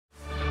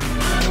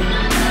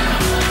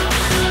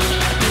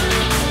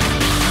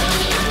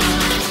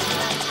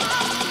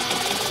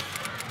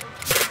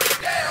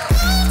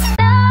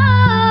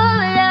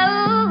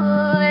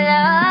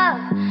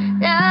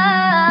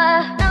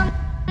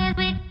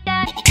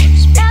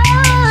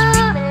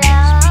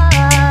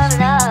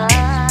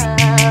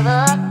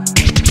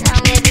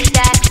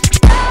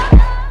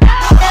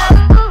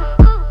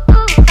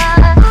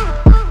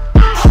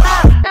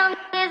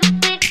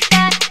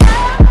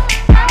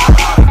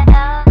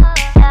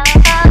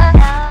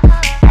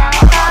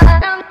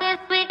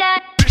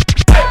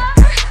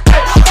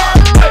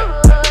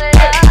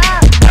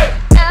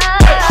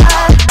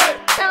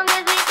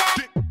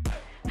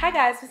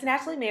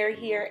Mary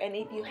here, and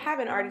if you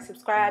haven't already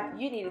subscribed,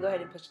 you need to go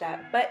ahead and push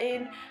that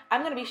button.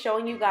 I'm going to be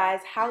showing you guys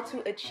how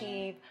to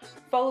achieve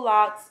faux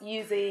locks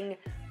using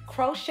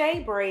crochet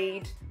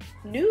braid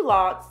new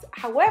locks.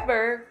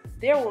 However,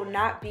 there will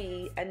not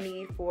be a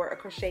need for a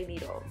crochet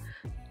needle.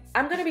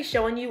 I'm going to be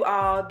showing you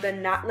all the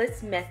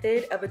knotless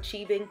method of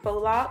achieving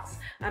faux locks.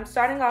 I'm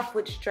starting off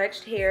with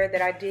stretched hair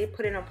that I did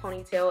put in a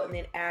ponytail and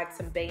then add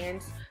some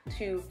bands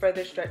to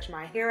further stretch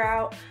my hair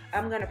out.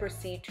 I'm going to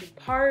proceed to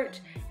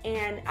part,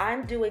 and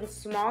I'm doing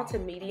small to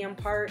medium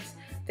parts.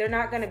 They're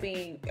not going to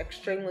be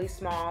extremely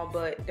small,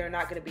 but they're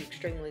not going to be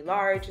extremely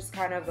large. It's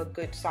kind of a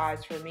good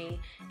size for me.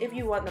 If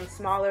you want them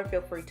smaller,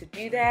 feel free to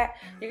do that.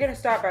 You're going to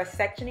start by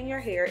sectioning your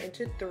hair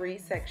into 3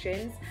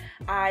 sections.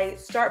 I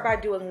start by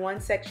doing one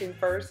section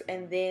first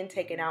and then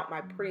taking out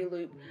my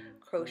pre-loop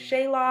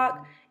crochet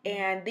lock.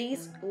 And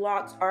these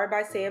locks are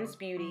by Sam's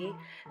Beauty.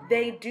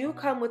 They do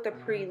come with a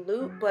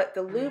pre-loop, but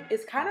the loop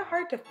is kind of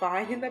hard to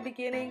find in the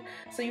beginning,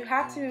 so you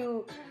have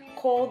to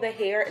coil the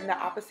hair in the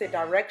opposite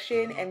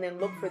direction and then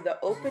look for the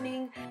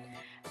opening.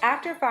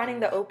 After finding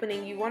the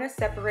opening, you want to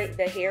separate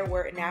the hair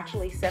where it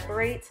naturally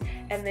separates,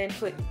 and then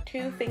put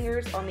 2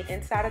 fingers on the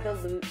inside of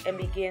the loop and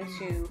begin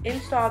to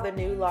install the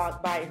new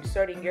lock by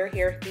inserting your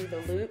hair through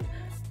the loop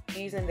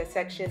using the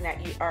section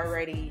that you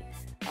already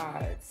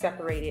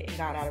separated and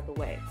got out of the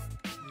way.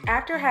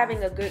 After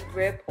having a good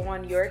grip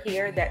on your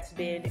hair that's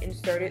been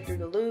inserted through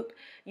the loop,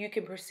 you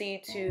can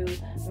proceed to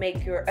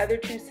make your other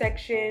 2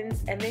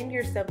 sections, and then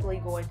you're simply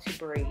going to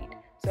braid.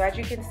 So as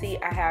you can see,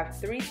 I have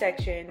 3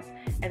 sections,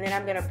 and then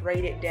I'm going to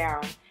braid it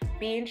down,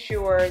 being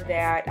sure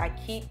that I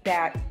keep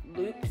that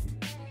looped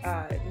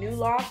new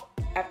lock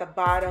at the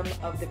bottom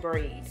of the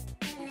braid.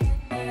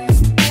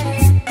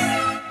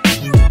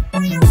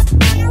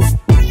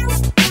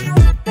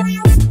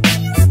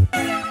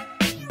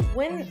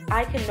 When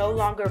I can no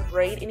longer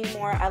braid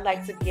anymore, I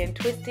like to begin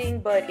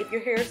twisting, but if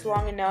your hair is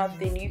long enough,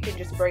 then you can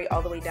just braid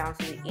all the way down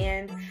to the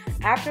end.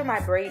 After my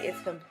braid is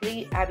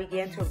complete, I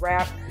begin to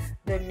wrap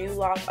the new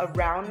lock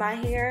around my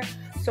hair.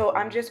 So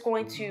I'm just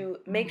going to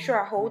make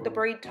sure I hold the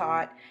braid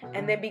taut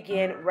and then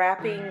begin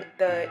wrapping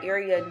the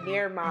area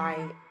near my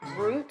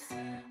roots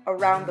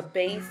around the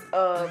base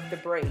of the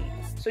braid.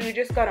 So you're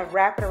just going to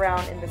wrap it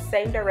around in the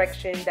same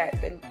direction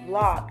that the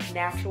lock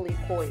naturally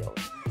coils.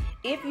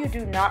 If you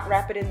do not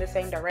wrap it in the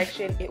same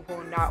direction, it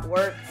will not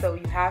work. So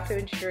you have to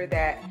ensure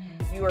that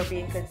you are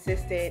being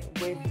consistent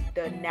with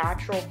the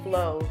natural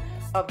flow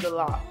of the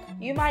lock.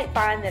 You might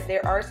find that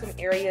there are some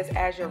areas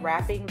as you're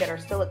wrapping that are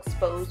still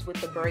exposed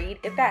with the braid.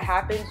 If that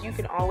happens, you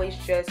can always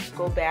just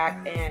go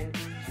back and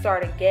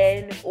start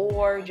again,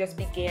 or just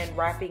begin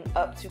wrapping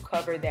up to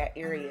cover that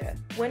area.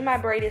 When my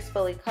braid is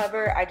fully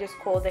covered, I just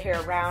coil the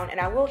hair around, and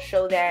I will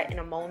show that in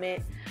a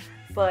moment.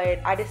 But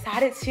I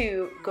decided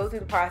to go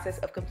through the process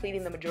of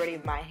completing the majority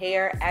of my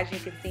hair. As you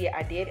can see,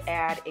 I did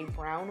add a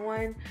brown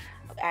one.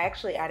 I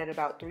actually added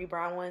about 3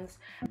 brown ones.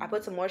 I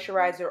put some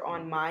moisturizer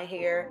on my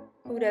hair.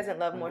 Who doesn't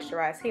love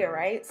moisturized hair,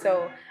 right?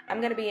 So I'm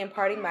going to be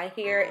imparting my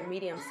hair in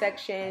medium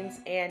sections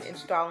and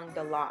installing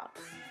the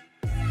locks.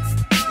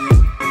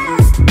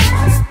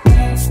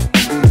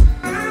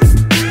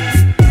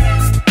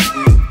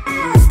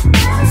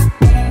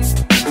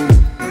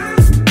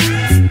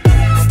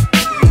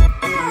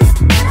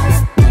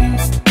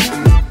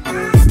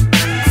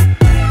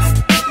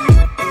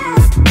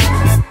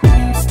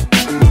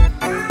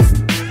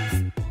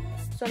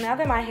 Now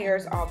that my hair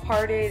is all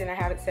parted and I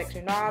have it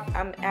sectioned off,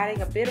 I'm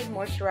adding a bit of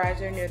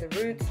moisturizer near the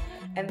roots,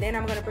 and then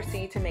I'm going to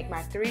proceed to make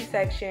my 3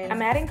 sections.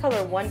 I'm adding color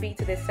 1B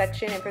to this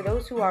section, and for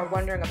those who are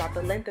wondering about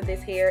the length of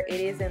this hair, it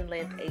is in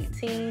length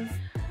 18.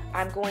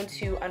 I'm going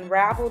to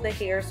unravel the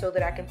hair so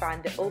that I can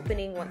find the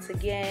opening once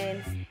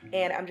again,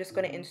 and I'm just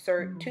going to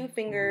insert 2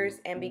 fingers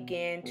and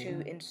begin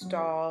to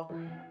install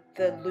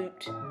the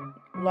looped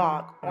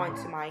lock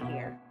onto my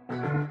hair.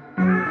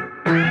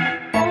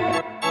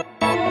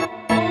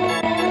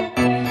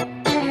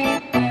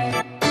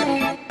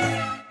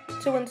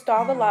 To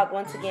install the lock,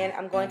 once again,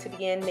 I'm going to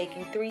begin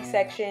making 3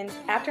 sections.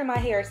 After my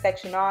hair is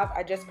sectioned off,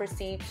 I just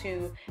proceed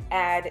to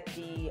add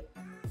the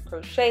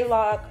crochet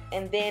lock,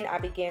 and then I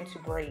begin to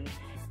braid.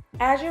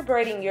 As you're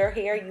braiding your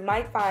hair, you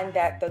might find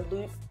that the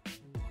loop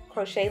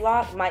crochet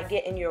lock might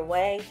get in your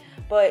way,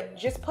 but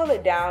just pull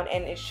it down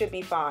and it should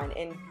be fine,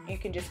 and you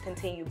can just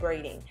continue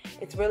braiding.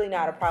 It's really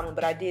not a problem,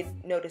 but I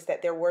did notice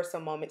that there were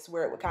some moments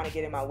where it would kind of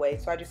get in my way,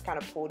 so I just kind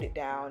of pulled it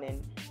down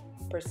and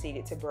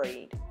proceeded to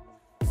braid.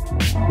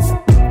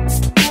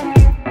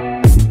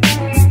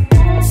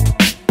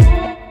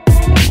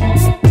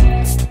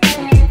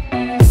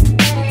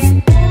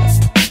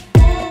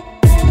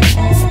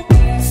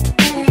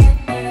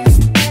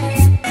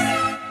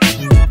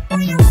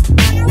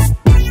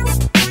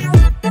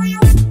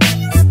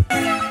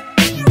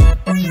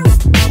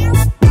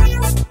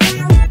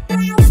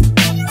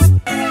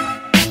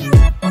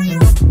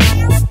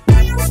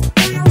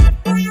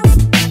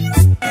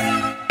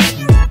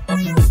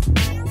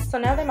 So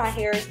now that my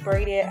hair is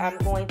braided, I'm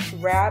going to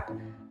wrap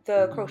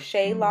the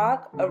crochet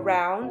lock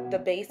around the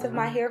base of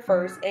my hair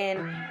first,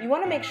 and you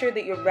want to make sure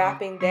that you're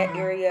wrapping that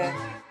area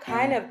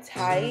kind of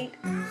tight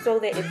so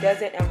that it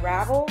doesn't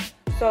unravel.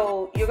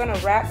 So you're going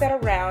to wrap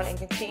that around and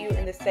continue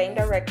in the same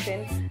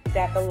direction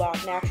that the lock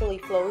naturally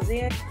flows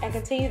in, and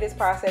continue this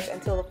process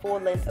until the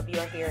full length of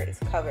your hair is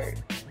covered.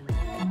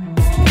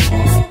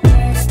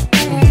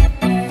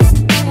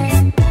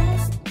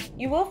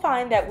 You will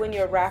find that when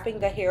you're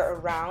wrapping the hair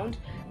around,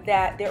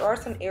 that there are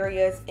some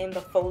areas in the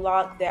faux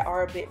lock that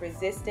are a bit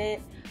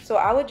resistant. So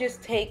I would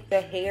just take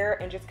the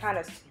hair and just kind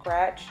of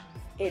scratch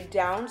it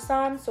down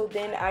some, so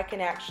then I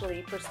can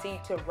actually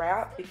proceed to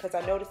wrap, because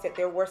I noticed that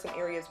there were some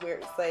areas where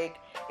it's like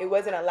it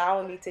wasn't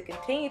allowing me to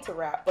continue to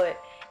wrap.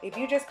 But if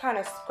you just kind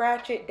of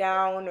scratch it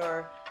down,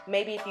 or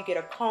maybe if you get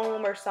a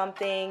comb or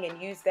something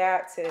and use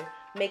that to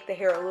make the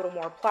hair a little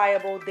more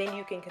pliable, then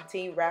you can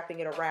continue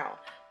wrapping it around.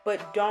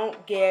 But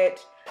don't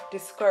get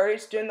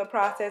discouraged during the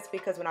process,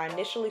 because when I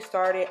initially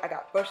started, I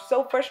got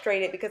so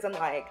frustrated because I'm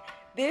like,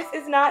 this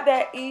is not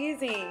that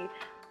easy,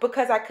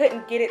 because I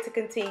couldn't get it to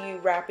continue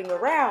wrapping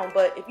around.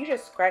 But if you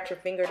just scratch your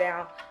finger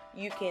down,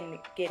 you can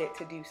get it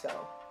to do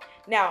so.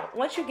 Now,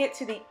 once you get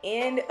to the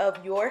end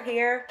of your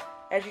hair,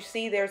 as you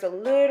see, there's a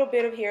little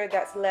bit of hair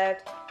that's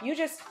left. You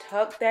just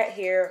tuck that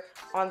hair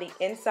on the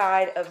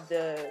inside of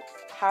the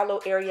hollow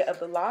area of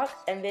the lock,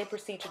 and then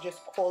proceed to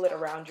just coil it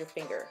around your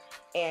finger,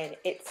 and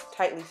it's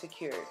tightly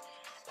secured.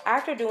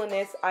 After doing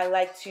this, I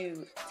like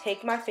to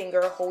take my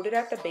finger, hold it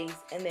at the base,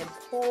 and then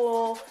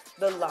pull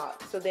the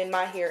lock, so then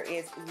my hair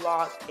is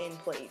locked in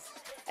place.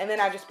 And then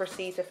I just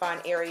proceed to find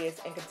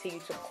areas and continue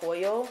to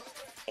coil,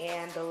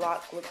 and the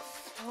lock looks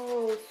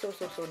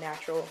so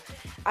natural.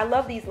 I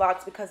love these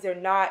locks because they're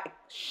not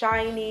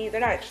shiny,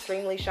 they're not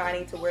extremely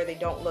shiny to where they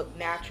don't look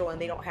natural,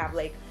 and they don't have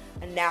like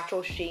a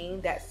natural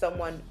sheen that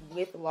someone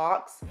with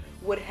locks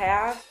would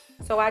have.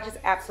 So I just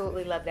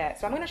absolutely love that.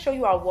 So I'm going to show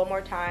you all one more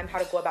time how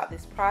to go about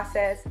this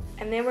process,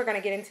 and then we're going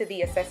to get into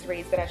the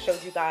accessories that I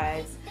showed you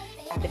guys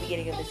at the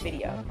beginning of this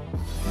video.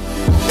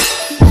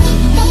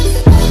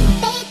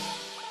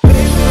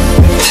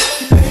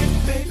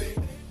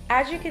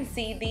 As you can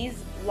see,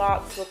 these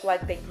locks look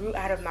like they grew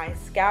out of my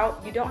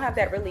scalp. You don't have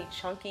that really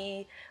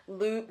chunky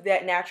loop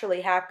that naturally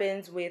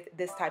happens with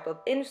this type of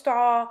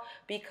install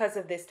because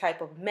of this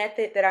type of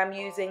method that I'm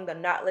using, the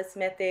knotless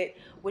method,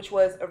 which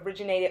was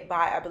originated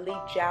by, I believe,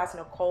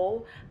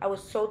 Nicole. I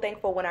was so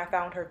thankful when I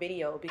found her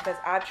video, because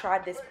I've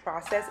tried this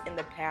process in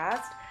the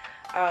past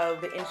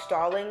of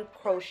installing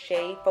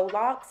crochet faux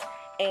locks,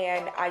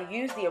 and I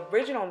used the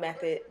original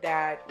method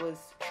that was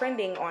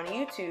trending on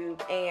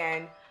YouTube,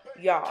 and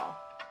y'all,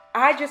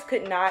 I just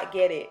could not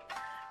get it.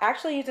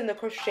 Actually using the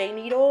crochet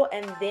needle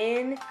and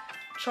then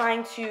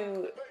trying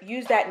to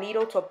use that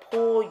needle to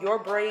pull your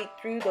braid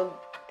through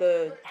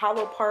the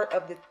hollow part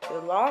of the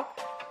lock,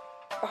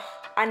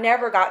 I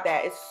never got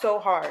that. It's so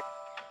hard.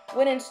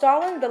 When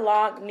installing the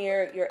lock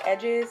near your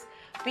edges,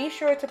 be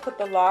sure to put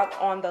the lock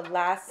on the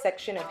last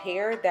section of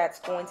hair that's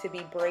going to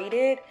be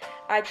braided.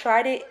 I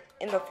tried it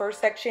in the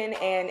first section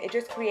and it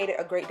just created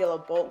a great deal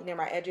of bulk near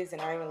my edges,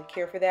 and I didn't really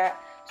care for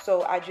that.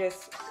 So I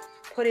just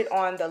put it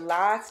on the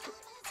last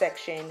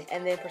section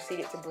and then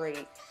proceeded to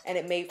braid, and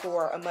it made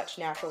for a much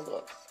natural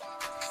look.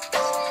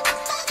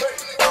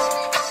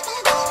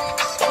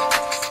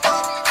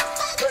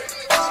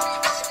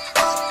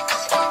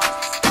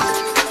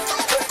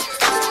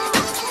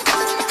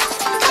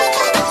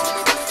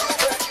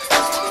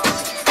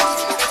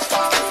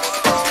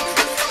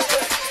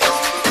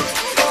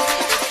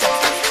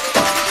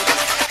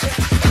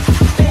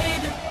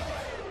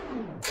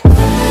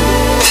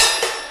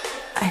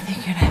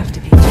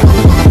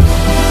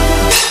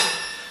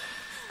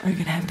 We're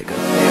gonna have to go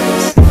to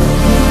BRAIDS.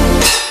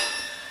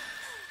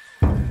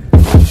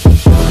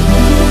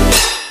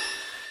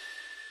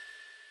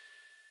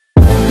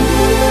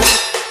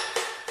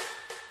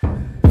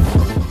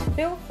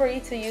 Feel free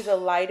to use a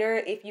lighter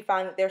if you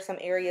find that there's some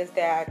areas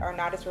that are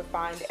not as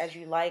refined as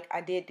you like.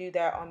 I did do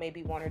that on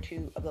maybe one or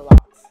two of the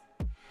locks.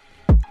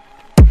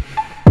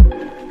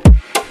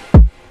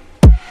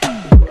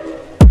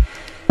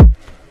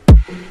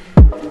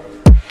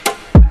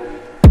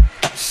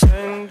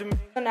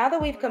 So now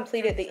that we've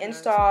completed the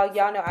install,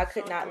 y'all know I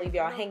could not leave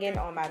y'all hanging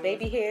on my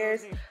baby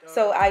hairs.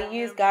 So I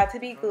used Got to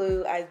Be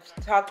glue. I've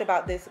talked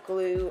about this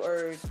glue,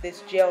 or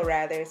this gel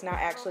rather. It's not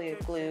actually a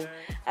glue.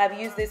 I've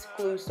used this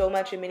glue so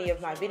much in many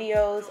of my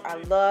videos. I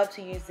love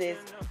to use this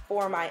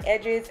for my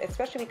edges,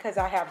 especially because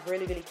I have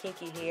really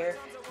kinky hair.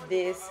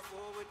 This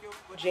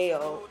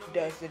gel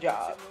does the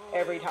job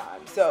every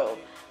time. So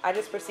I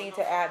just proceed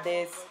to add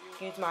this,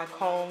 use my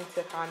comb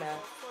to kind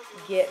of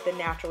get the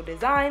natural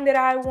design that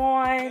I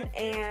want,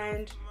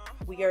 and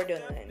we are done.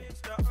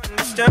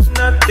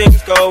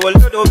 Things go a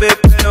little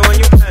bit better when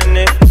you plan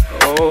it.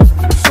 Oh,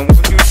 so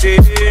when you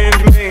send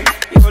me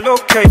your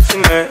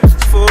location,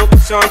 let's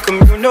focus on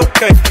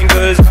communicating,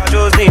 cause I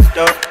just need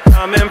the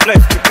time and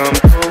place to come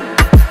through.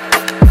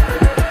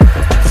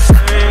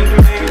 Send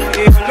me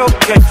your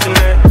location,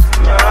 let's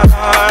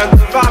ride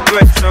the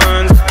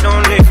vibrations. I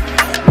don't need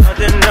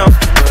nothing else,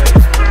 but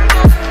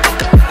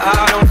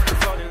I don't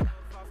fall in.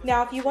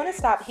 if you want to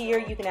stop here,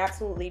 you can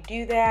absolutely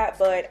do that,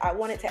 but I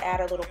wanted to add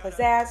a little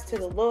pizzazz to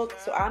the look,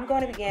 so I'm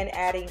going to begin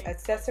adding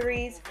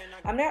accessories.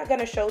 I'm not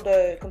going to show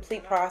the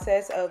complete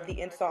process of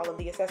the install of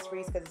the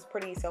accessories because it's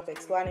pretty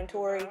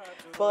self-explanatory,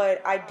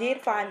 but I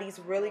did find these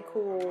really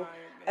cool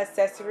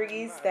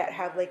accessories that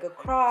have like a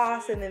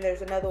cross, and then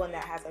there's another one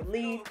that has a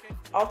leaf,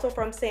 also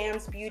from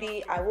Sam's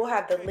Beauty. I will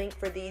have the link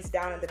for these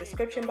down in the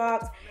description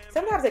box.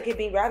 Sometimes it can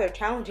be rather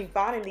challenging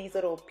finding these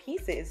little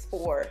pieces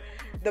for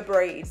the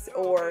braids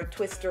or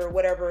twist or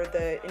whatever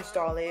the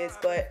install is,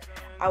 but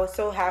I was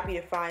so happy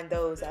to find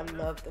those. I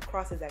love the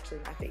cross, is actually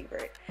my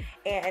favorite.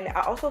 And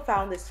I also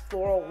found this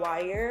floral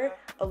wire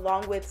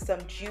along with some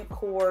jute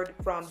cord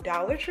from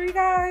Dollar Tree,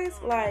 guys.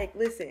 Like,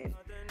 listen,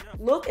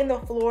 look in the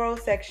floral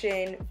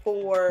section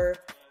for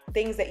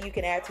things that you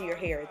can add to your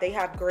hair. They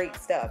have great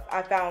stuff.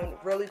 I found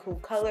really cool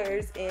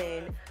colors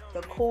in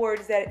the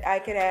cords that I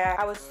could add.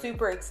 I was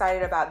super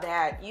excited about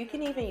that. You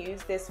can even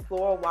use this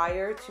floral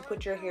wire to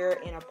put your hair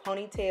in a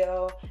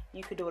ponytail.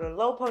 You could do it a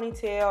low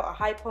ponytail, a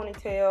high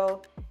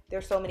ponytail.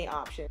 There's so many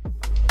options.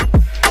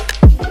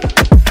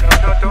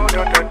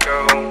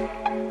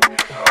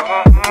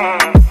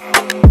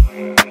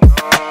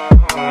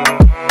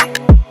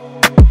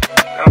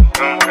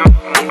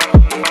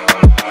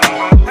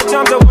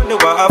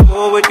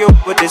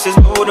 But this is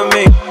new to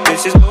me,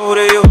 this is new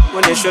to you.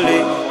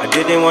 Initially, I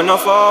didn't wanna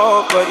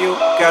fall, but you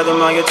gathered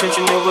my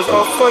attention, it was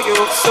all for you.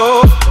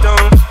 So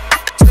don't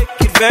take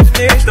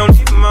advantage, don't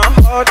leave my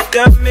heart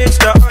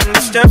damaged. I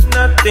understand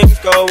that things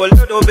go a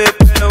little bit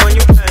better when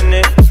you plan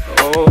it.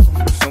 Oh,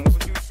 so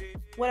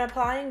when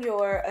applying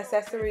your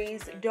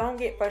accessories, don't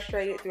get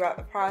frustrated throughout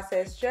the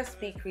process. Just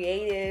be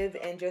creative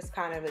and just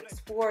kind of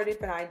explore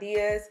different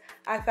ideas.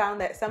 I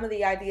found that some of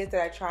the ideas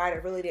that I tried I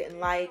really didn't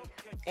like,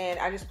 and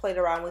I just played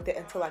around with it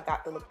until I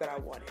got the look that I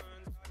wanted.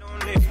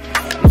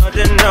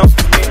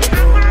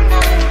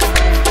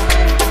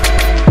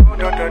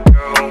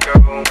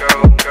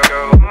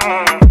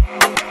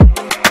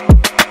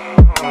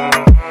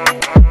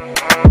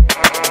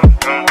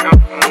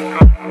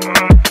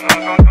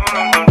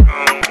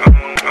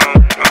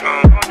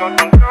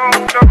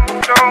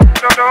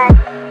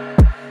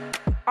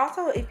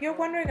 Also, if you're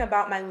wondering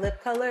about my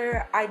lip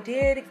color, I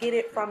did get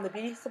it from the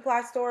beauty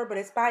supply store, but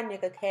it's by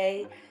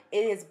Nicole.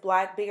 It is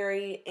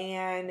blackberry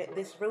and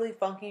this really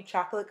funky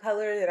chocolate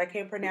color that I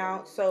can't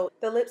pronounce. So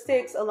the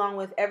lipsticks along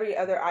with every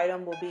other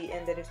item will be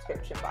in the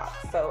description box.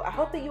 So I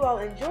hope that you all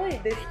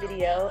enjoyed this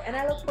video, and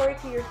I look forward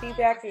to your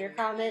feedback and your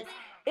comments.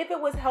 If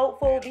it was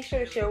helpful, be sure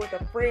to share with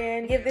a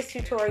friend. Give this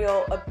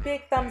tutorial a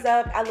big thumbs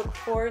up. I look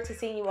forward to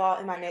seeing you all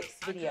in my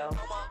next video.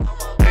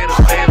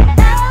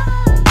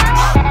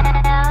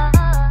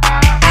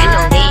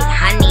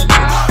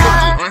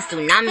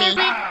 Tsunami.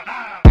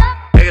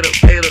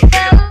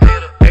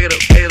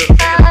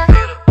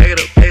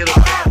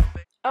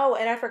 Oh,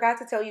 and I forgot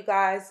to tell you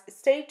guys,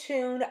 stay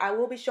tuned. I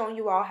will be showing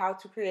you all how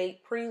to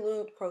create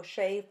pre-looped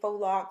crochet faux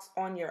locks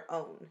on your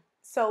own.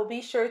 So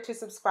be sure to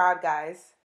subscribe, guys.